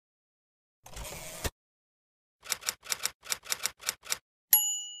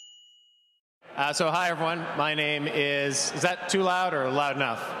So hi, everyone. My name is that too loud or loud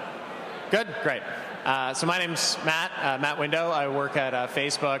enough? Good? Great. So my name's Matt Window. I work at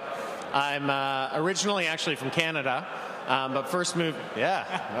Facebook. I'm originally actually from Canada, but first moved, all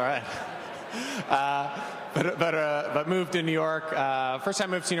right. But moved to New York. First time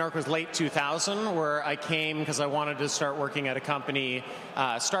I moved to New York was late 2000, where I came because I wanted to start working at a company,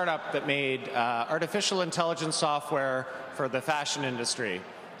 startup that made artificial intelligence software for the fashion industry.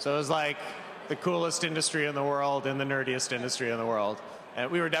 So it was like the coolest industry in the world and the nerdiest industry in the world.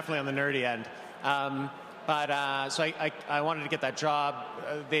 And we were definitely on the nerdy end. So I wanted to get that job.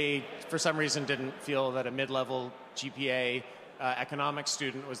 They, for some reason, didn't feel that a mid-level GPA economics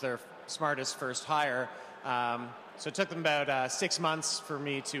student was their smartest first hire. So it took them about 6 months for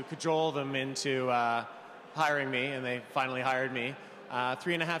me to cajole them into hiring me, and they finally hired me.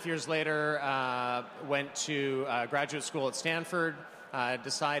 3.5 years later, went to graduate school at Stanford,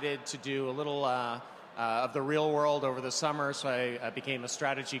 decided to do a little of the real world over the summer, so I became a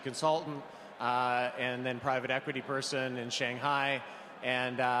strategy consultant and then private equity person in Shanghai,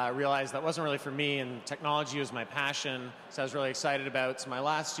 and realized that wasn't really for me, and technology was my passion, so I was really excited about. So my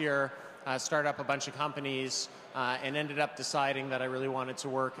last year, started up a bunch of companies and ended up deciding that I really wanted to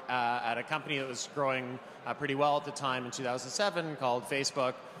work at a company that was growing pretty well at the time in 2007 called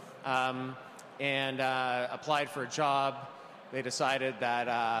Facebook, and applied for a job. They decided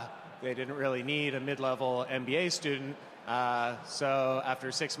that they didn't really need a mid-level MBA student, so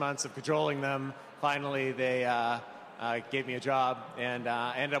after 6 months of cajoling them, finally they gave me a job, and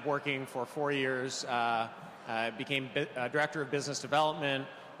I ended up working for 4 years, became director of business development,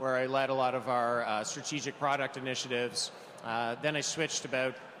 where I led a lot of our strategic product initiatives. Then I switched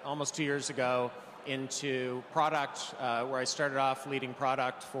about almost 2 years ago into product, where I started off leading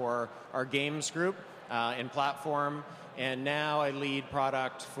product for our games group in platform, and now I lead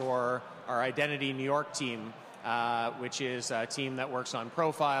product for our Identity New York team, which is a team that works on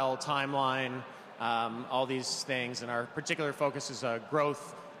profile, timeline, all these things, and our particular focus is a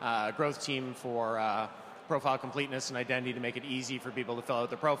growth team for profile completeness and identity to make it easy for people to fill out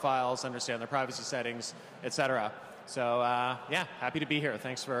their profiles, understand their privacy settings, etc. So yeah, happy to be here.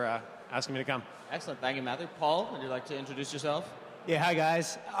 Thanks for asking me to come. Excellent. Thank you, Matthew. Paul, would you like to introduce yourself? Yeah, hi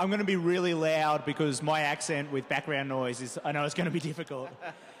guys. I'm going to be really loud because my accent with background noise I know it's going to be difficult.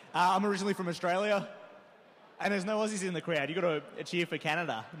 I'm originally from Australia, and there's no Aussies in the crowd. You've got to cheer for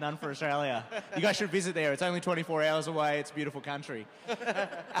Canada, none for Australia. You guys should visit there. It's only 24 hours away. It's a beautiful country.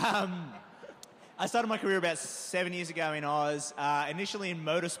 I started my career about 7 years ago in Oz, initially in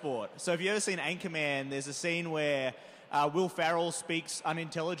motorsport. So if you've ever seen Anchorman, there's a scene where Will Ferrell speaks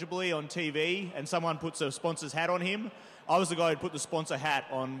unintelligibly on TV and someone puts a sponsor's hat on him. I was the guy who put the sponsor hat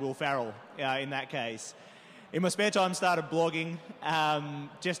on Will Ferrell in that case. In my spare time, started blogging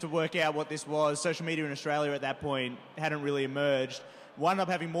just to work out what this was. Social media in Australia at that point hadn't really emerged. Wound up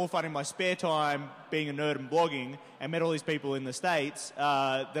having more fun in my spare time being a nerd and blogging, and met all these people in the States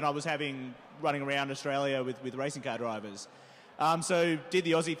than I was having running around Australia with racing car drivers. So did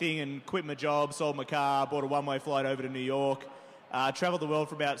the Aussie thing and quit my job, sold my car, bought a one-way flight over to New York, travelled the world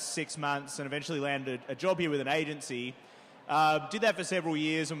for about 6 months and eventually landed a job here with an agency. Did that for several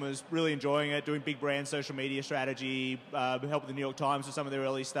years and was really enjoying it, doing big brand social media strategy, helped the New York Times with some of their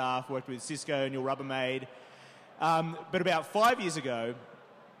early staff, worked with Cisco and Your Rubbermaid. But about 5 years ago,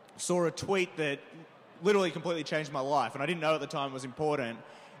 saw a tweet that literally completely changed my life, and I didn't know at the time it was important.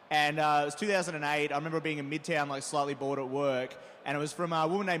 And it was 2008. I remember being in Midtown, like slightly bored at work, and it was from a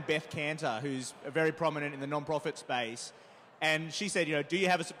woman named Beth Cantor, who's very prominent in the non-profit space. And she said, do you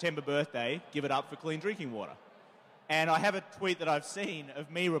have a September birthday? Give it up for clean drinking water. And I have a tweet that I've seen of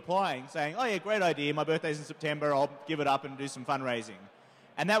me replying, saying, oh yeah, great idea. My birthday's in September. I'll give it up and do some fundraising.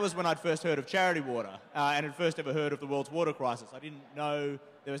 And that was when I'd first heard of Charity Water and had first ever heard of the world's water crisis. I didn't know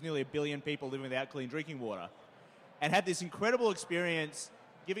there was nearly 1 billion people living without clean drinking water. And had this incredible experience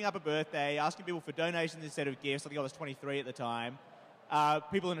giving up a birthday, asking people for donations instead of gifts. I think I was 23 at the time.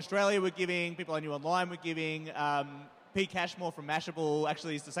 People in Australia were giving, people I knew online were giving. Pete Cashmore from Mashable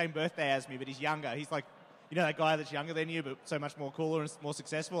actually is the same birthday as me, but he's younger. He's like, that guy that's younger than you, but so much more cooler and more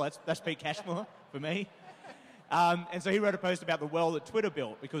successful. That's Pete Cashmore for me. And so he wrote a post about the well that Twitter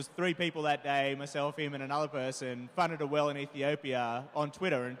built, because 3 people that day, myself, him, and another person, funded a well in Ethiopia on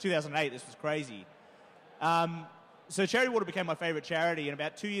Twitter. In 2008, this was crazy. So Charity Water became my favourite charity, and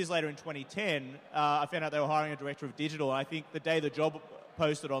about 2 years later in 2010, I found out they were hiring a director of digital. And I think the day the job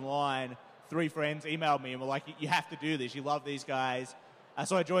posted online, 3 friends emailed me and were like, you have to do this, you love these guys.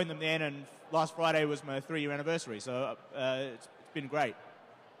 So I joined them then, and last Friday was my 3-year anniversary, so it's been great.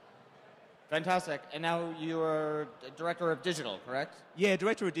 Fantastic. And now you're director of digital, correct? Yeah,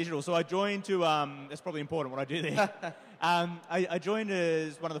 director of digital. So I joined to, that's probably important what I do there. I joined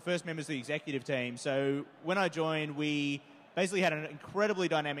as one of the first members of the executive team. So when I joined, we basically had an incredibly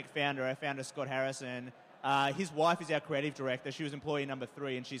dynamic founder, our founder Scott Harrison. His wife is our creative director. She was employee number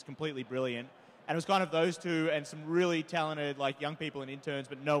 3, and she's completely brilliant. And it was kind of those two and some really talented young people and interns,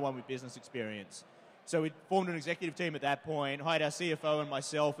 but no one with business experience. So we formed an executive team at that point, hired our CFO and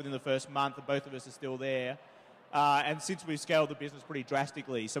myself within the first month, and both of us are still there. And since we've scaled the business pretty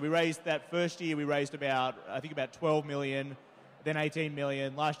drastically. So we raised that first year, we raised about 12 million, then 18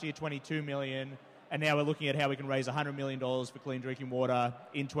 million, last year 22 million, and now we're looking at how we can raise $100 million for clean drinking water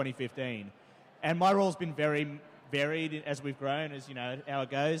in 2015. And my role's been very varied as we've grown, as you know how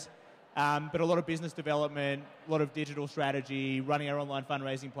it goes. But a lot of business development, a lot of digital strategy, running our online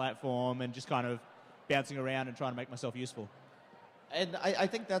fundraising platform, and just kind of bouncing around and trying to make myself useful. And I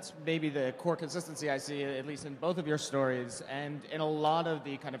think that's maybe the core consistency I see, at least in both of your stories, and in a lot of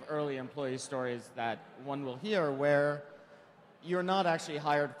the kind of early employee stories that one will hear, where you're not actually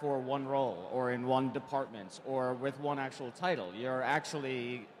hired for one role or in one department or with one actual title. You're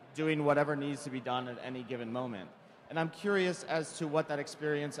actually doing whatever needs to be done at any given moment. And I'm curious as to what that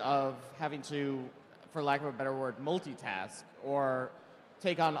experience of having to, for lack of a better word, multitask or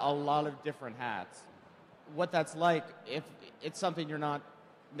take on a lot of different hats, what that's like if it's something you're not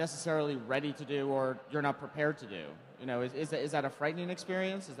necessarily ready to do or you're not prepared to do. You know, is that a frightening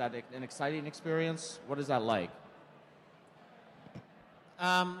experience? Is that an exciting experience? What is that like?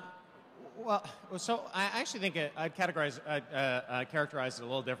 Well, so I actually think I'd characterize it a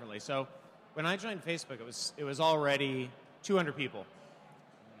little differently. So when I joined Facebook, it was already 200 people.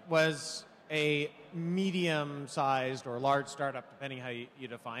 Was a medium-sized or large startup, depending how you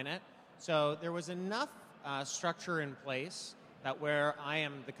define it. So there was enough structure in place that where I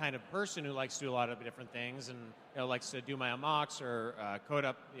am the kind of person who likes to do a lot of different things and likes to do my own mocks or code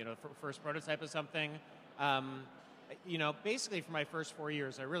up first prototype of something. Basically for my first 4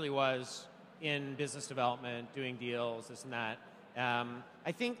 years, I really was in business development, doing deals, this and that.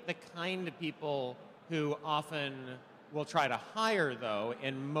 I think the kind of people who often will try to hire, though,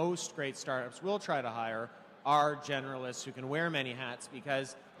 and most great startups will try to hire, are generalists who can wear many hats,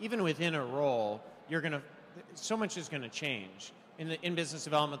 because even within a role, so much is going to change. In business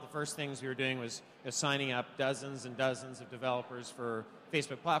development, the first things we were doing was signing up dozens and dozens of developers for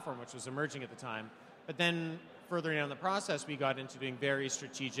Facebook platform, which was emerging at the time. But then further down the process, we got into doing very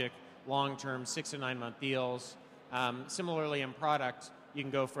strategic, long-term, 6 to 9 month deals. Similarly, in product, you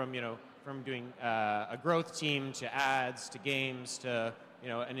can go from doing a growth team to ads to games to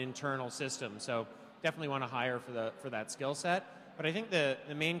an internal system. So definitely want to hire for that skill set. But I think the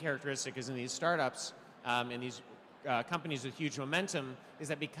main characteristic is in these startups and these companies with huge momentum is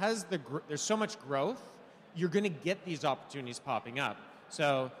that because there's so much growth, you're going to get these opportunities popping up.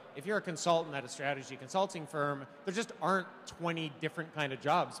 So if you're a consultant at a strategy consulting firm, there just aren't 20 different kind of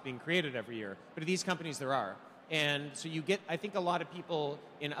jobs being created every year. But at these companies, there are. And so you get, I think a lot of people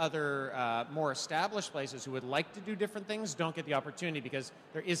in other more established places who would like to do different things don't get the opportunity because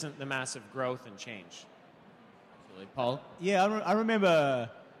there isn't the massive growth and change. Absolutely. Paul? Yeah, I remember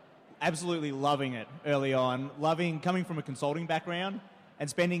absolutely loving it early on, loving coming from a consulting background and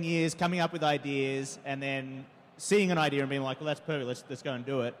spending years coming up with ideas and then seeing an idea and being like, well, that's perfect, let's go and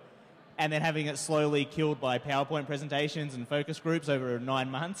do it. And then having it slowly killed by PowerPoint presentations and focus groups over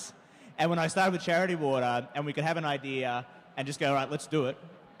 9 months. And when I started with Charity Water and we could have an idea and just go, all right, let's do it,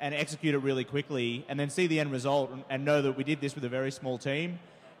 and execute it really quickly, and then see the end result and know that we did this with a very small team,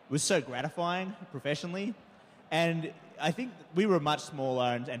 it was so gratifying professionally. And I think we were much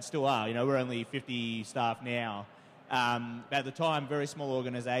smaller and still are. We're only 50 staff now. At the time, very small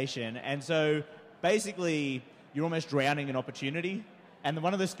organization. And so basically, you're almost drowning in opportunity. And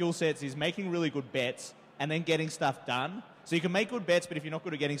one of the skill sets is making really good bets and then getting stuff done. So you can make good bets, but if you're not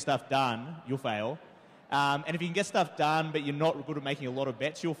good at getting stuff done, you'll fail. And if you can get stuff done, but you're not good at making a lot of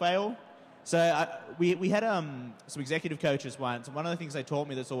bets, you'll fail. So we had some executive coaches once, and one of the things they taught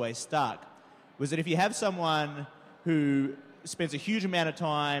me that's always stuck was that if you have someone who spends a huge amount of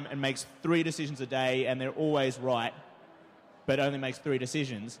time and makes 3 decisions a day and they're always right, but only makes 3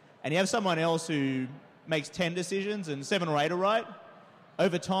 decisions, and you have someone else who makes 10 decisions and 7 or 8 are right,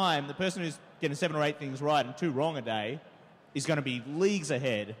 over time, the person who's getting 7 or 8 things right and 2 wrong a day is going to be leagues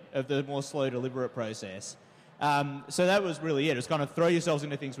ahead of the more slow, deliberate process. So that was really it. It's kind of throw yourselves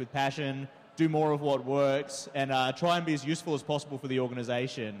into things with passion, do more of what works, and try and be as useful as possible for the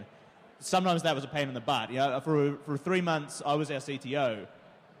organization. Sometimes that was a pain in the butt. For 3 months, I was our CTO,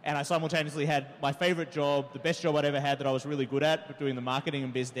 and I simultaneously had my favorite job, the best job I'd ever had that I was really good at, doing the marketing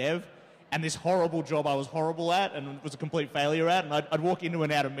and biz dev, and this horrible job I was horrible at and was a complete failure at, and I'd walk into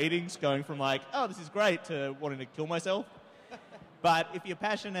and out of meetings going from like, oh, this is great, to wanting to kill myself. But if you're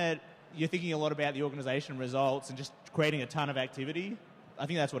passionate, you're thinking a lot about the organisation results and just creating a ton of activity, I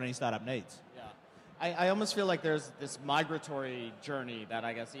think that's what any startup needs. Yeah. I almost feel like there's this migratory journey that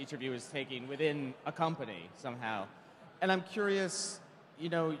I guess each of you is taking within a company somehow. And I'm curious, you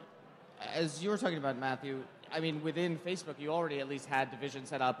know, as you were talking about, Matthew, I mean, within Facebook, you already at least had divisions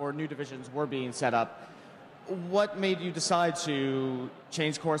set up, or new divisions were being set up. What made you decide to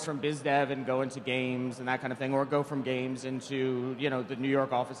change course from biz dev and go into games and that kind of thing, or go from games into, you know, the New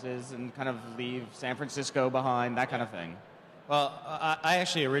York offices and kind of leave San Francisco behind, that kind of thing? Well, I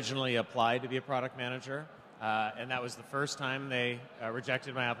actually originally applied to be a product manager, and that was the first time they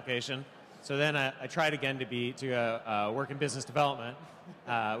rejected my application. So then I tried again to work in business development,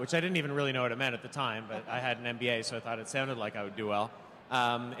 which I didn't even really know what it meant at the time, but I had an MBA, so I thought it sounded like I would do well.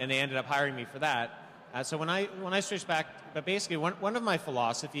 And they ended up hiring me for that. So when I switched back, but basically one of my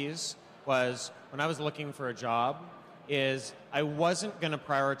philosophies was, when I was looking for a job, is I wasn't going to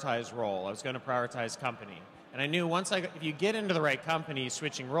prioritize role. I was going to prioritize company. And I knew if you get into the right company,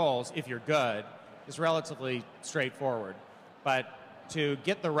 switching roles, if you're good, is relatively straightforward. But to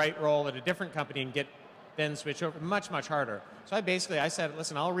get the right role at a different company and then switch over, much, much harder. So I said,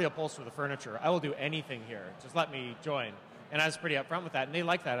 listen, I'll reupholster the furniture. I will do anything here. Just let me join. And I was pretty upfront with that. And they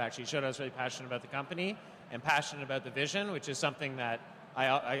liked that, actually. It showed I was really passionate about the company and passionate about the vision, which is something that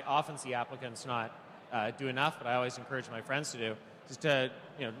I often see applicants not do enough, but I always encourage my friends to do. Just to,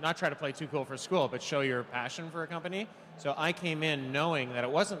 you know, not try to play too cool for school, but show your passion for a company. So I came in knowing that it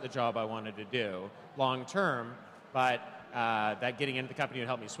wasn't the job I wanted to do long term, but that getting into the company would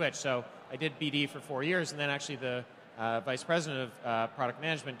help me switch. So I did BD for 4 years, and then actually the vice president of product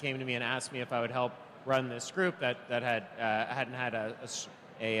management came to me and asked me if I would help run this group that hadn't had was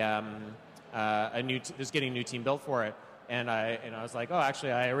getting a new team built for it. And I was like, oh,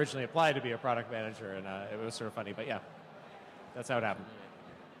 actually, I originally applied to be a product manager, and it was sort of funny, but yeah. That's how it happened.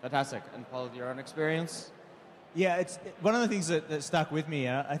 Fantastic. And Paul, your own experience? Yeah, it's one of the things that stuck with me.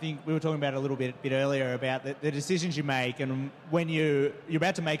 I think we were talking about it a little bit earlier about the decisions you make, and when you're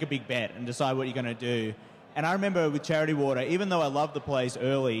about to make a big bet and decide what you're going to do. And I remember with Charity Water, even though I loved the place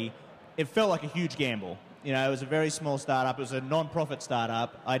early, it felt like a huge gamble. You know, it was a very small startup. It was a non-profit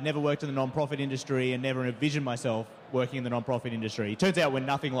startup. I'd never worked in the non-profit industry and never envisioned myself working in the non-profit industry. It turns out we're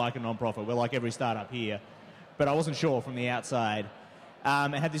nothing like a non-profit. We're like every startup here. But I wasn't sure from the outside.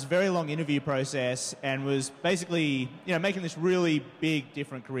 I had this very long interview process and was basically, you know, making this really big,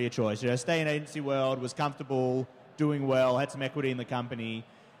 different career choice. You know, stay in agency world, was comfortable, doing well, had some equity in the company,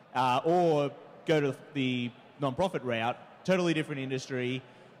 or go to the non-profit route, totally different industry.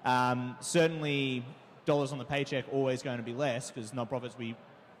 Certainly, dollars on the paycheck always going to be less because non-profits, we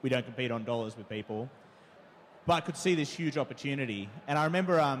don't compete on dollars with people. But I could see this huge opportunity. And I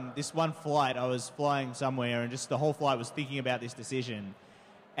remember this one flight, I was flying somewhere and just the whole flight was thinking about this decision.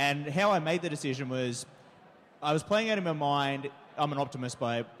 And how I made the decision was, I was playing out in my mind, I'm an optimist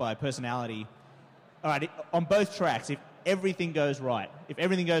by personality. All right, on both tracks, if everything goes right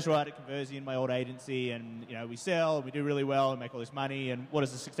at Conversion, my old agency, and you know we sell, and we do really well, and make all this money, and what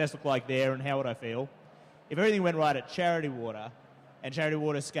does the success look like there, and how would I feel? If everything went right at Charity Water, and Charity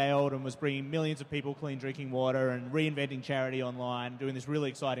Water scaled and was bringing millions of people clean drinking water and reinventing charity online, doing this really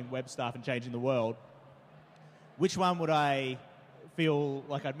exciting web stuff and changing the world, which one would I feel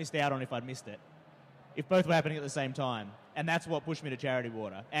like I'd missed out on if I'd missed it? If both were happening at the same time. And that's what pushed me to Charity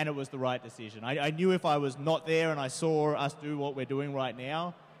Water. And it was the right decision. I knew if I was not there and I saw us do what we're doing right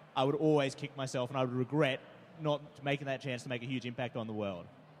now, I would always kick myself and I would regret not making that chance to make a huge impact on the world.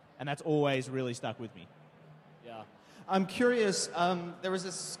 And that's always really stuck with me. Yeah. I'm curious, there was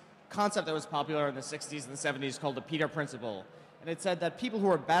this concept that was popular in the 60s and the 70s called the Peter Principle. And it said that people who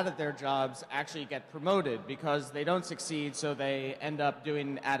are bad at their jobs actually get promoted because they don't succeed, so they end up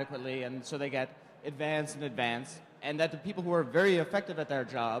doing adequately, and so they get advanced and advanced. And that the people who are very effective at their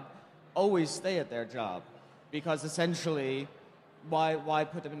job always stay at their job because essentially, why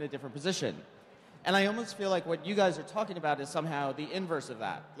put them in a different position? And I almost feel like what you guys are talking about is somehow the inverse of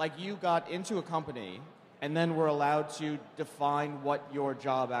that. Like you got into a company and then were allowed to define what your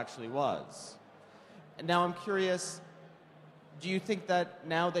job actually was. And now I'm curious, do you think that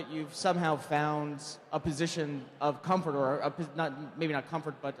now that you've somehow found a position of comfort, or maybe not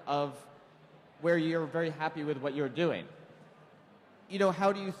comfort, but of where you're very happy with what you're doing, you know,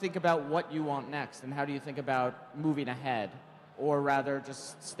 how do you think about what you want next, and how do you think about moving ahead, or rather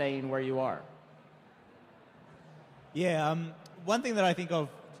just staying where you are? Yeah, one thing that I think of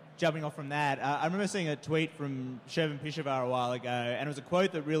jumping off from that, I remember seeing a tweet from Shervin Pishavar a while ago, and it was a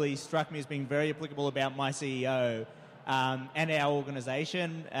quote that really struck me as being very applicable about my CEO and our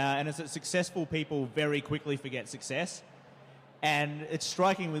organisation. And it's that successful people very quickly forget success. And it's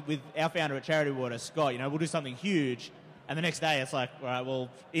striking with our founder at Charity Water, Scott. We'll do something huge, and the next day it's like, all right,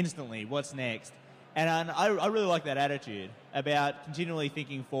 well, instantly, what's next? And I really like that attitude about continually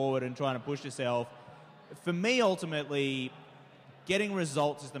thinking forward and trying to push yourself. For me, ultimately, getting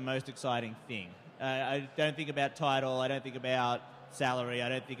results is the most exciting thing. I don't think about title, I don't think about salary, I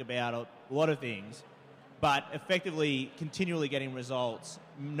don't think about a lot of things. But effectively, continually getting results,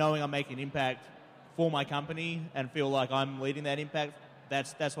 knowing I'm making an impact for my company and feel like I'm leading that impact,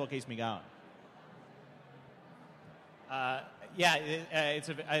 that's what keeps me going. It's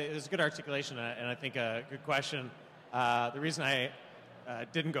a good articulation and I think a good question. The reason I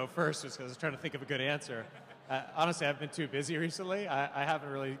didn't go first was because I was trying to think of a good answer. Honestly, I've been too busy recently. I haven't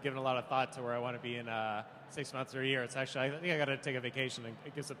really given a lot of thought to where I want to be in 6 months or a year. It's actually, I think I got to take a vacation and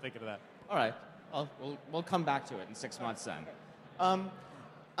give some thinking to that. All right. We'll come back to it in 6 months then.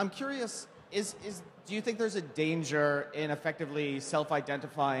 I'm curious, do you think there's a danger in effectively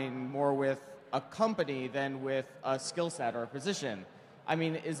self-identifying more with a company than with a skill set or a position? I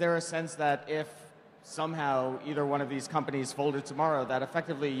mean, is there a sense that if somehow either one of these companies folded tomorrow, that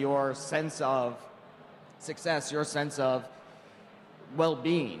effectively your sense of success, your sense of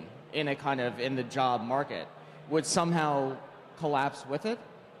well-being in the job market would somehow collapse with it?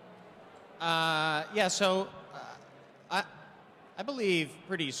 I believe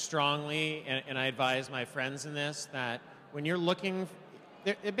pretty strongly, and I advise my friends in this, that when you're looking,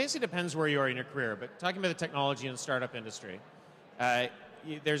 it basically depends where you are in your career, but talking about the technology and startup industry,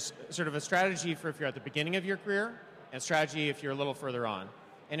 there's sort of a strategy for if you're at the beginning of your career, and strategy if you're a little further on.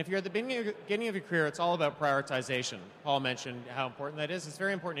 And if you're at the beginning of your career, it's all about prioritization. Paul mentioned how important that is. It's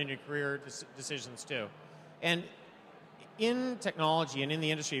very important in your career decisions too. And in technology and in the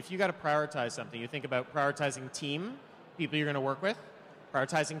industry, if you got to prioritize something, you think about prioritizing team, people you're going to work with,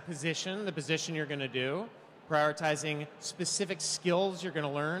 prioritizing position, the position you're going to do, prioritizing specific skills you're going to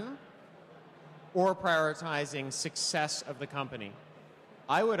learn, or prioritizing success of the company.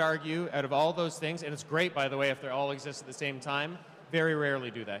 I would argue out of all those things, and it's great, by the way, if they all exist at the same time, very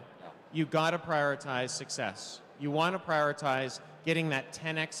rarely do they. You got to prioritize success. You want to prioritize getting that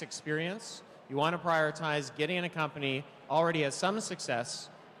 10x experience. You want to prioritize getting in a company already has some success,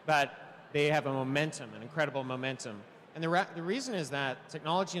 but they have a momentum, an incredible momentum. And the reason is that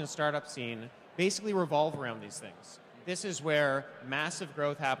technology and the startup scene basically revolve around these things. This is where massive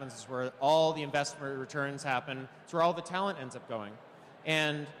growth happens. It's where all the investment returns happen. It's where all the talent ends up going.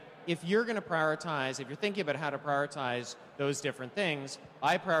 And if you're going to prioritize, if you're thinking about how to prioritize those different things,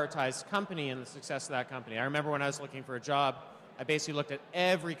 I prioritize company and the success of that company. I remember when I was looking for a job, I basically looked at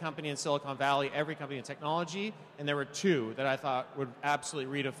every company in Silicon Valley, every company in technology, and there were two that I thought would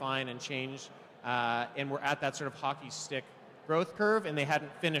absolutely redefine and change, and were at that sort of hockey stick growth curve, and they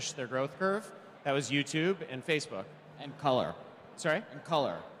hadn't finished their growth curve. That was YouTube and Facebook. And color. Sorry? And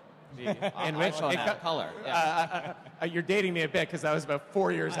color. And which? Color. Yeah. You're dating me a bit because that was about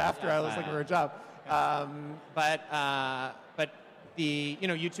 4 years after I was looking for a job. But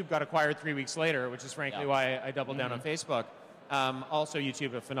YouTube got acquired 3 weeks later, which is frankly why I doubled down on Facebook. Also,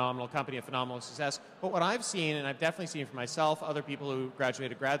 YouTube, a phenomenal company, a phenomenal success. But what I've seen, and I've definitely seen for myself, other people who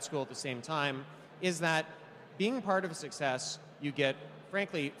graduated grad school at the same time, is that being part of a success, you get,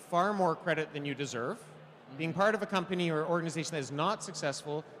 frankly, far more credit than you deserve. Being part of a company or organization that is not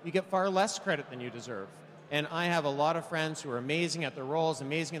successful, you get far less credit than you deserve. And I have a lot of friends who are amazing at their roles,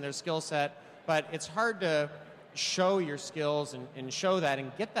 amazing in their skill set, but it's hard to show your skills and show that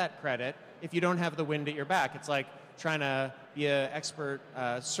and get that credit if you don't have the wind at your back. It's like trying to be an expert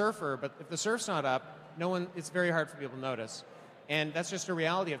surfer, but if the surf's not up, it's very hard for people to notice. And that's just a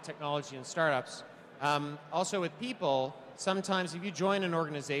reality of technology and startups. Also with people, sometimes if you join an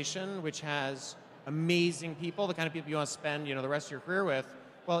organization which has amazing people, the kind of people you want to spend the rest of your career with,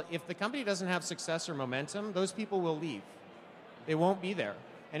 well, if the company doesn't have success or momentum, those people will leave. They won't be there.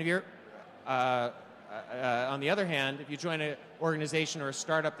 And if you're, on the other hand, if you join an organization or a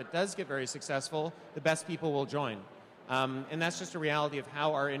startup that does get very successful, the best people will join. And that's just a reality of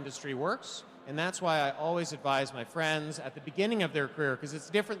how our industry works. And that's why I always advise my friends at the beginning of their career, because it's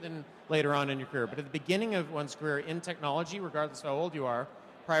different than later on in your career, but at the beginning of one's career in technology, regardless of how old you are,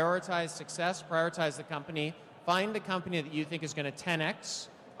 prioritize success, prioritize the company, find a company that you think is going to 10x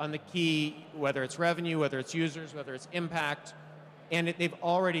on the key, whether it's revenue, whether it's users, whether it's impact, and they've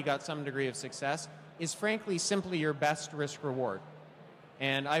already got some degree of success, is frankly simply your best risk reward.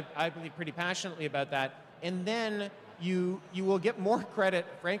 And I believe pretty passionately about that. And then you will get more credit,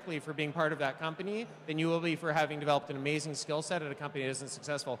 frankly, for being part of that company than you will be for having developed an amazing skill set at a company that isn't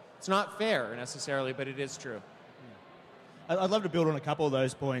successful. It's not fair necessarily, but it is true. I'd love to build on a couple of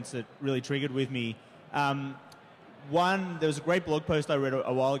those points that really triggered with me. One, there was a great blog post I read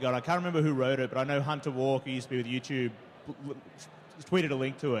a while ago, and I can't remember who wrote it, but I know Hunter Walk, who used to be with YouTube, tweeted a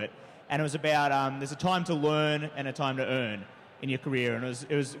link to it. And it was about there's a time to learn and a time to earn in your career. And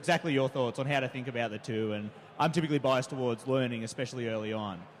it was exactly your thoughts on how to think about the two. And I'm typically biased towards learning, especially early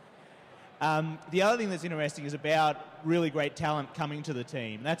on. The other thing that's interesting is about really great talent coming to the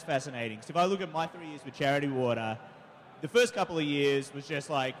team. That's fascinating. So if I look at my 3 years with Charity Water, the first couple of years was just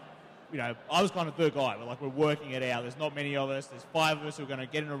like, I was kind of the guy. We're working it out. There's not many of us. There's 5 of us who are going to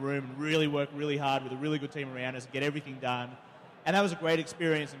get in a room and really work really hard with a really good team around us and get everything done. And that was a great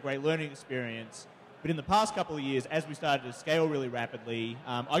experience and great learning experience. But in the past couple of years, as we started to scale really rapidly,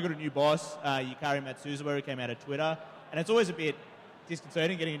 I got a new boss, Yukari Matsuzawa, who came out of Twitter. And it's always a bit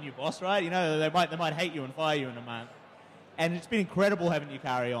disconcerting getting a new boss, right? They might hate you and fire you in a month. And it's been incredible having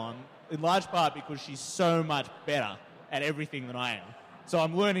Yukari on, in large part because she's so much better at everything than I am. So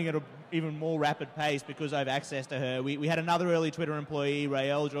I'm learning at an even more rapid pace because I have access to her. We had another early Twitter employee,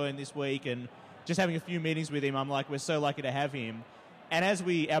 Rael, join this week, and just having a few meetings with him, I'm like, we're so lucky to have him. And as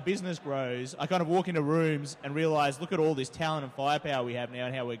our business grows, I kind of walk into rooms and realize, look at all this talent and firepower we have now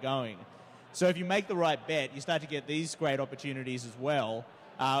and how we're going. So if you make the right bet, you start to get these great opportunities as well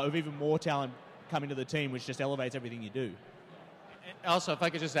of even more talent coming to the team, which just elevates everything you do. Also, if I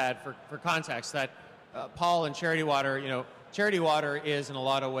could just add for context that Paul and Charity Water, Charity Water is in a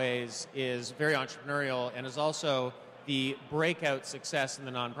lot of ways is very entrepreneurial and is also the breakout success in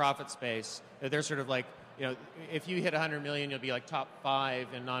the nonprofit space. They're sort of like, if you hit 100 million, you'll be like top 5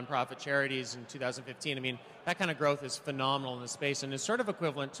 in nonprofit charities in 2015. I mean, that kind of growth is phenomenal in the space and is sort of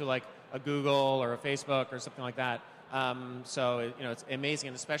equivalent to like a Google or a Facebook or something like that. So, it's amazing,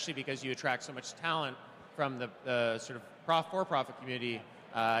 and especially because you attract so much talent from the sort of for-profit community.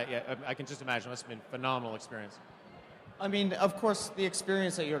 I can just imagine it must have been a phenomenal experience. I mean, of course, the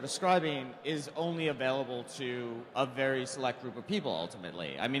experience that you're describing is only available to a very select group of people,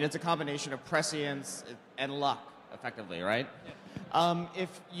 ultimately. I mean, it's a combination of prescience and luck, effectively, right? Yeah.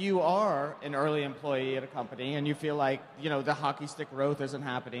 If you are an early employee at a company and you feel like, the hockey stick growth isn't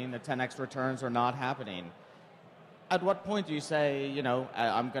happening, the 10x returns are not happening, at what point do you say,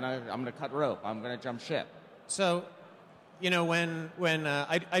 I'm gonna cut rope, I'm gonna jump ship? So, when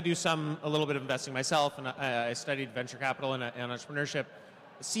I do a little bit of investing myself, and I studied venture capital and entrepreneurship,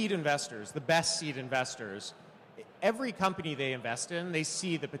 seed investors, the best seed investors, every company they invest in, they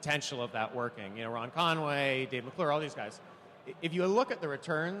see the potential of that working. Ron Conway, Dave McClure, all these guys. If you look at the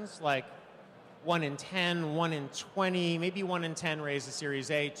returns, like 1 in 10, 1 in 20, maybe 1 in 10 raise a Series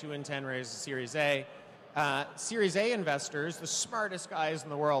A, 2 in 10 raise a Series A. Series A investors, the smartest guys in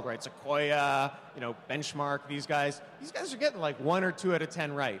the world, right? Sequoia, Benchmark, these guys are getting like 1 or 2 out of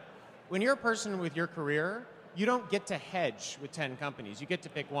 10 right. When you're a person with your career, you don't get to hedge with 10 companies. You get to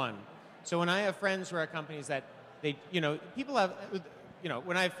pick one. So when I have friends who are at companies that people have,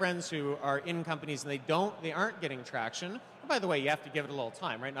 when I have friends who are in companies and they aren't getting traction, and by the way, you have to give it a little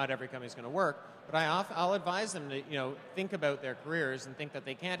time, right? Not every company is going to work. But I'll advise them to, think about their careers and think that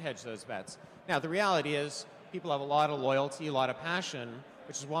they can't hedge those bets. Now, the reality is people have a lot of loyalty, a lot of passion,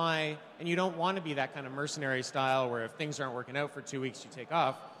 which is why, and you don't want to be that kind of mercenary style where if things aren't working out for 2 weeks, you take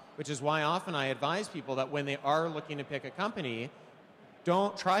off, which is why often I advise people that when they are looking to pick a company,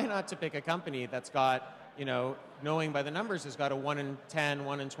 try not to pick a company that's got, knowing by the numbers has got a 1 in 10,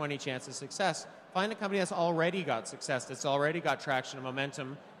 1 in 20 chance of success. Find a company that's already got success, that's already got traction and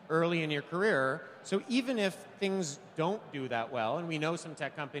momentum early in your career. So even if things don't do that well, and we know some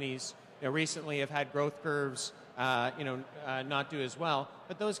tech companies recently have had growth curves not do as well,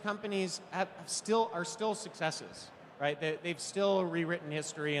 but those companies are still successes, right? They've still rewritten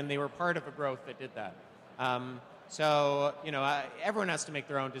history, and they were part of a growth that did that. So everyone has to make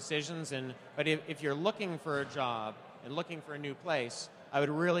their own decisions, but if you're looking for a job and looking for a new place, I would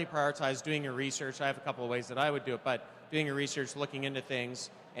really prioritize doing your research. I have a couple of ways that I would do it, but doing your research, looking into things,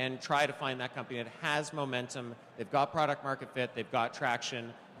 and try to find that company that has momentum, they've got product market fit, they've got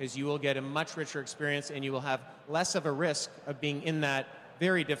traction, because you will get a much richer experience and you will have less of a risk of being in that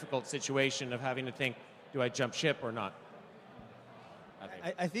very difficult situation of having to think, do I jump ship or not?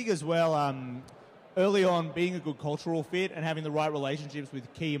 I think as well, early on, being a good cultural fit and having the right relationships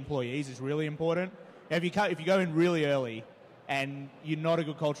with key employees is really important. If you go in really early and you're not a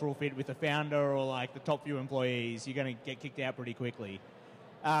good cultural fit with the founder or like the top few employees, you're going to get kicked out pretty quickly.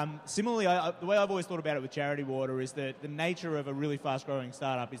 Similarly, the way I've always thought about it with Charity Water is that the nature of a really fast-growing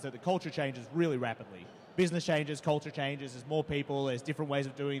startup is that the culture changes really rapidly. business changes, culture changes, there's more people, there's different ways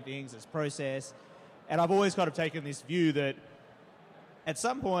of doing things, there's process. And I've always kind of taken this view that at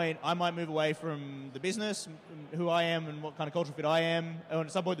some point I might move away from the business, who I am and what kind of culture fit I am, and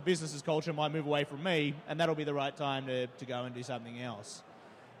at some point the business's culture might move away from me, and that'll be the right time to go and do something else.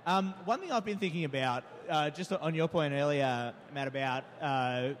 One thing I've been thinking about, just on your point earlier, Matt, about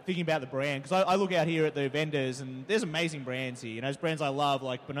thinking about the brand, because I look out here at the vendors and there's amazing brands here. You know, there's brands I love,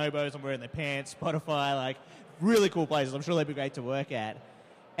 like Bonobos, I'm wearing their pants, Spotify, like really cool places. I'm sure they'd be great to work at.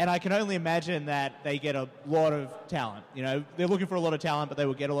 And I can only imagine that they get a lot of talent. You know, they're looking for a lot of talent, but they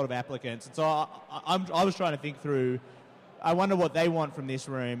will get a lot of applicants. And so I was trying to think through, I wonder what they want from this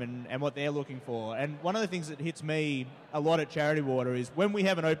room and what they're looking for. And one of the things that hits me a lot at Charity Water is when we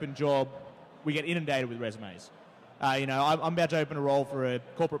have an open job, we get inundated with resumes. You know, I'm about to open a role for a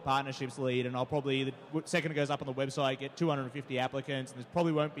corporate partnerships lead, and I'll probably, the second it goes up on the website, get 250 applicants, and there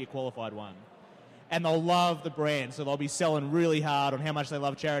probably won't be a qualified one. And they'll love the brand, so they'll be selling really hard on how much they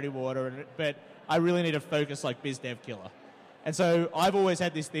love Charity Water, but I really need to focus like biz dev killer. And so I've always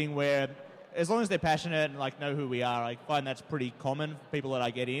had this thing where as long as they're passionate and like know who we are, I find that's pretty common for people that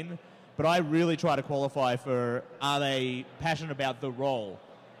I get in. But I really try to qualify for, are they passionate about the role?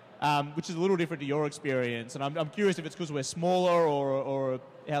 Which is a little different to your experience. And I'm curious if it's because we're smaller or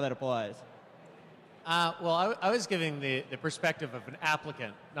how that applies. Well, I was giving the perspective of an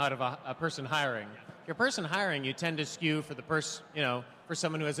applicant, not of a person hiring. If you're a person hiring, you tend to skew for the person, you know, for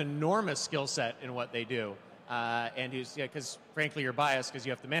someone who has enormous skill set in what they do, and who's, because frankly you're biased because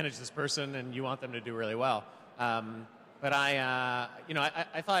you have to manage this person and you want them to do really well. But I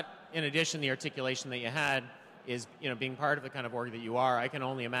thought in addition the articulation that you had is, you know, being part of the kind of org that you are. I can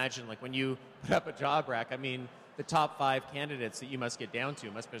only imagine, like when you put up a job rack, I mean, the top 5 candidates that you must get down to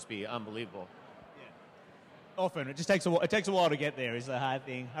must just be unbelievable. Often. It just takes a while to get there is the hard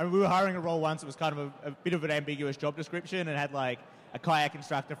thing. I mean, we were hiring a role once. It was kind of a bit of an ambiguous job description and had like a kayak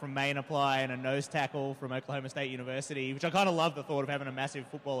instructor from Maine apply and a nose tackle from Oklahoma State University, which I kind of love the thought of having a massive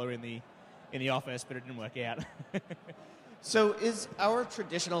footballer in the office, but it didn't work out. So is our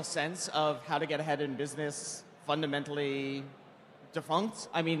traditional sense of how to get ahead in business fundamentally defunct?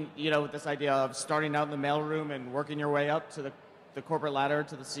 I mean, you know, this idea of starting out in the mailroom and working your way up to the corporate ladder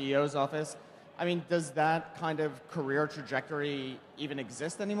to the CEO's office. I mean, does that kind of career trajectory even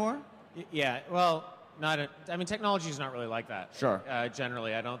exist anymore? Yeah, well, I mean, technology is not really like that. Sure.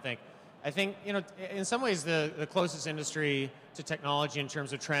 Generally, I don't think. I think, you know, in some ways the closest industry to technology in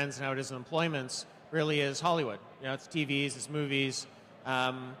terms of trends and how it is in employments really is Hollywood. You know, it's TVs, it's movies.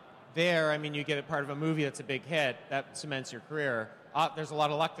 There, I mean, you get a part of a movie that's a big hit, that cements your career. There's a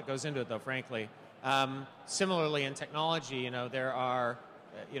lot of luck that goes into it, though, frankly. Similarly, in technology, you know, there are...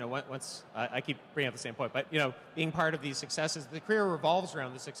 you know, once I keep bringing up the same point, but, you know, being part of these successes, the career revolves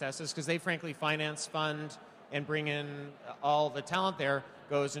around the successes because they frankly finance, fund, and bring in all the talent there,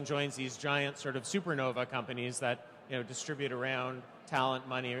 goes and joins these giant sort of supernova companies that, you know, distribute around talent,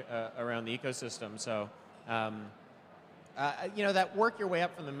 money around the ecosystem. So, you know, that work your way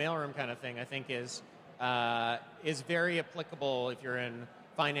up from the mailroom kind of thing, I think is very applicable if you're in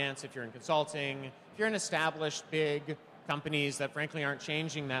finance, if you're in consulting, if you're in established big companies that frankly aren't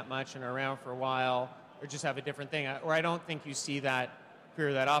changing that much and are around for a while or just have a different thing. Or I don't think you see that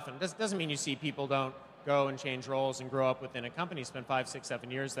career that often. It doesn't mean you see people don't go and change roles and grow up within a company, spend 5, 6,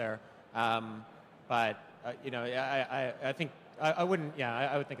 7 years there. But, you know, I think I wouldn't,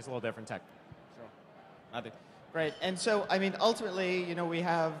 I would think it's a little different tech. Sure. I think. Great. And so, I mean, ultimately, you know, we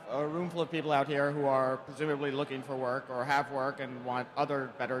have a room full of people out here who are presumably looking for work or have work and want other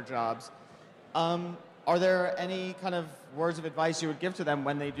better jobs. Are there any kind of words of advice you would give to them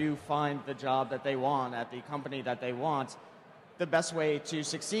when they do find the job that they want at the company that they want, the best way to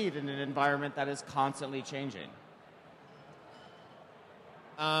succeed in an environment that is constantly changing?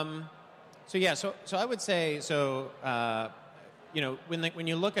 So I would say, you know, when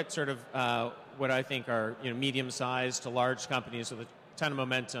you look at sort of what I think are, you know, medium-sized to large companies with a ton of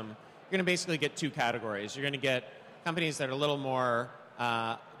momentum, you're going to basically get 2 categories. You're going to get companies that are a little more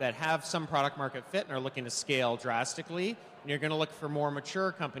that have some product market fit and are looking to scale drastically. And you're going to look for more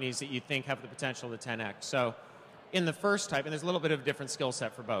mature companies that you think have the potential to 10x. So in the first type, and there's a little bit of a different skill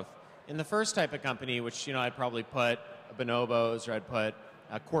set for both. In the first type of company, which, you know, I'd probably put Bonobos or I'd put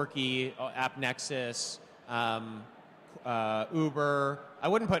Quirky, AppNexus, Uber. I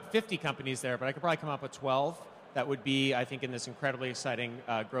wouldn't put 50 companies there, but I could probably come up with 12 that would be, I think, in this incredibly exciting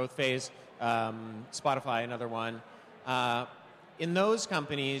growth phase. Spotify, another one. In those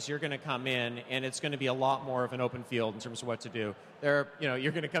companies, you're going to come in, and it's going to be a lot more of an open field in terms of what to do. You know,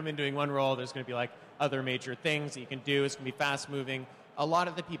 you're going to come in doing one role. There's going to be like other major things that you can do. It's going to be fast-moving. a lot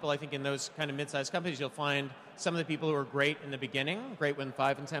of the people, I think, in those kind of mid-sized companies, you'll find some of the people who are great in the beginning, great when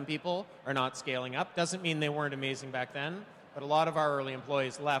 5 and 10 people, are not scaling up. Doesn't mean they weren't amazing back then, but a lot of our early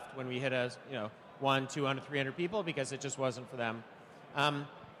employees left when we hit 100, 200, 300 people because it just wasn't for them. So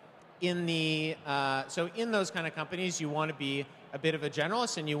in those kind of companies, you want to be a bit of a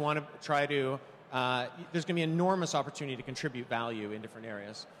generalist, and you want to try to. There's going to be enormous opportunity to contribute value in different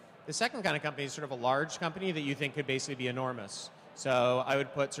areas. The second kind of company is sort of a large company that you think could basically be enormous. So I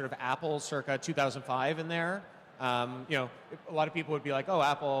would put sort of Apple circa 2005 in there. A lot of people would be like, "Oh,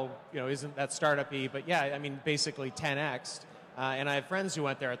 Apple, isn't that startup-y?" But yeah, I mean, basically 10x. And I have friends who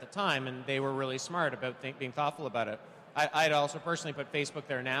went there at the time, and they were really smart about being thoughtful about it. I'd also personally put Facebook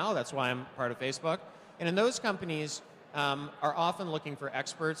there now. That's why I'm part of Facebook. And in those companies are often looking for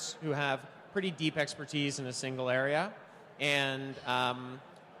experts who have pretty deep expertise in a single area. And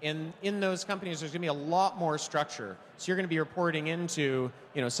in those companies, there's going to be a lot more structure. So you're going to be reporting into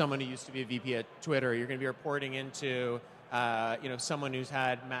someone who used to be a VP at Twitter. You're going to be reporting into someone who's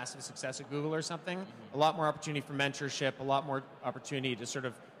had massive success at Google or something. Mm-hmm. A lot more opportunity for mentorship. A lot more opportunity to sort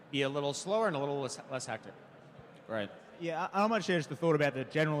of be a little slower and a little less hectic. Right. Yeah, I might share just the thought about the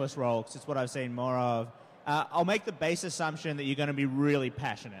generalist role, because it's what I've seen more of. I'll make the base assumption that you're going to be really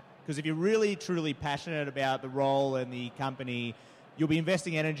passionate. Because if you're really, truly passionate about the role and the company, you'll be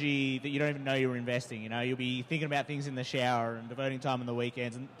investing energy that you don't even know you're investing. You'll be thinking about things in the shower and devoting time on the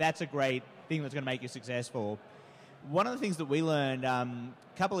weekends, and that's a great thing that's going to make you successful. One of the things that we learned a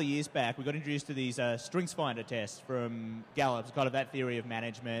couple of years back, we got introduced to these StrengthsFinder tests from Gallup. It's kind of that theory of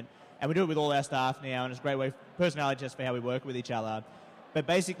management. And we do it with all our staff now, and it's a great way, personality test for how we work with each other. But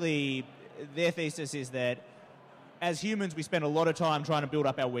basically, their thesis is that as humans, we spend a lot of time trying to build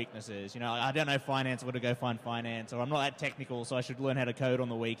up our weaknesses. I don't know finance, I'm going to go find finance, or I'm not that technical, so I should learn how to code on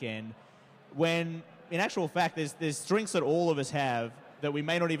the weekend. When, in actual fact, there's strengths that all of us have that we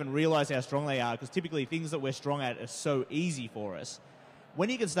may not even realize how strong they are, because typically things that we're strong at are so easy for us.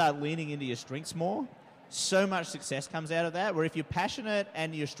 When you can start leaning into your strengths more, so much success comes out of that, where if you're passionate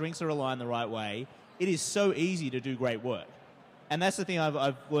and your strengths are aligned the right way, it is so easy to do great work. And that's the thing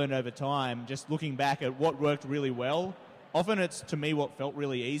I've learned over time, just looking back at what worked really well. Often it's, to me, what felt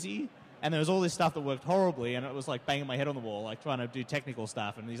really easy, and there was all this stuff that worked horribly, and it was like banging my head on the wall, like trying to do technical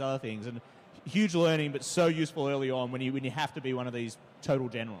stuff and these other things. And huge learning, but so useful early on when you have to be one of these total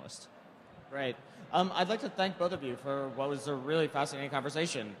generalists. Great. I'd like to thank both of you for what was a really fascinating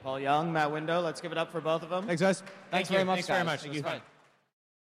conversation. Paul Young, Matt Window, let's give it up for both of them. Thanks, guys. Thanks very much, Thanks very much. It was fun.